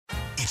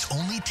It's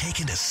only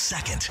taken a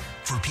second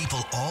for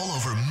people all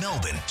over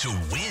Melbourne to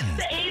win.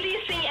 The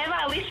easiest thing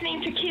ever,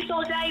 listening to Kiss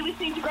all day,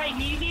 listening to great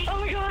music. Oh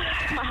my God,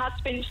 my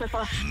heart's beating so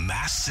fast.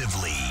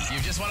 Massively.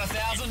 You've just won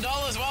 $1,000.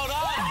 Well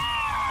done.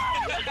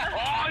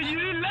 Oh, you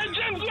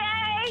legend!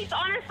 Yay!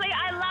 Honestly,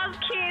 I love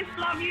Kiss.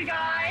 Love you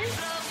guys.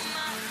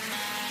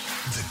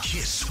 The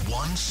Kiss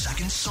 1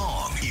 second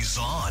song is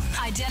on.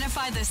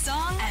 Identify the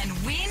song and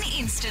win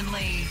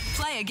instantly.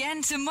 Play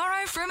again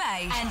tomorrow from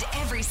 8 and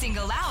every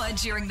single hour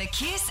during the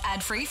Kiss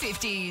ad-free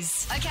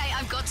 50s. Okay,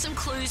 I've got some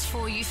clues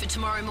for you for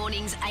tomorrow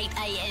morning's 8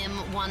 a.m.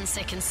 1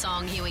 second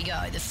song. Here we go.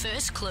 The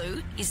first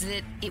clue is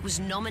that it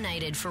was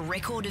nominated for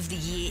Record of the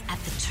Year at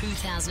the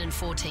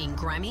 2014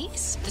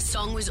 Grammys. The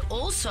song was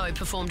also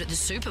performed at the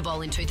Super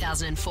Bowl in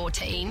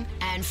 2014.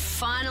 And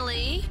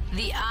finally,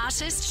 the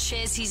artist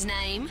shares his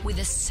name with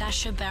a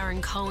Sacha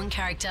Baron Cohen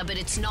character, but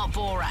it's not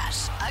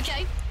Borat.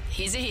 Okay,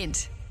 here's a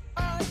hint.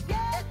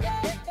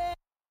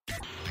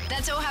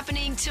 That's all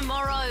happening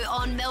tomorrow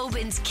on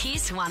Melbourne's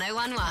Kiss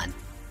 1011.